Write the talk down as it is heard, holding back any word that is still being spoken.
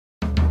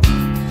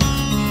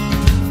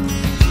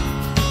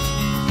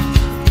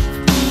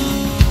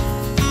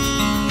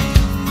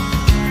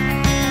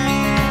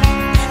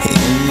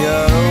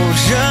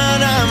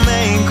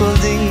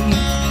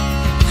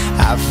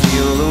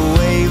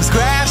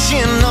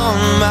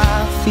on my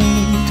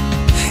feet.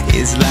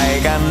 It's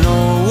like I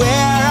know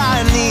where I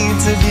need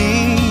to be,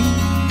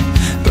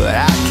 but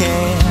I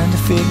can't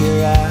figure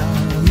out,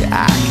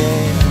 yeah, I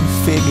can't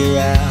figure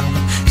out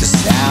just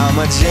how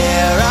much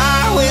air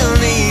I will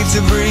need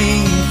to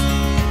breathe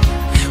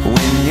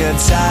when your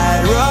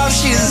tide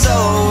rushes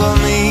over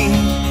me.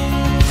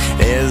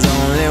 There's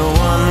only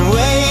one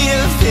way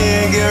to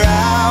figure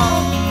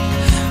out,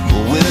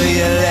 but will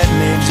you let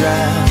me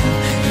drown?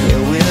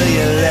 Yeah, will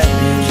you let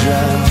me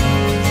drown?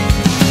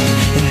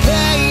 And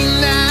hey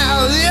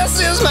now, this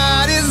is my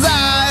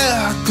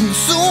desire,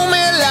 consume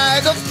me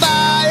like a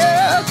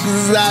fire,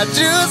 'cause I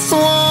just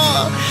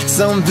want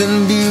something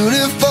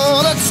beautiful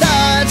to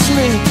touch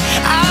me.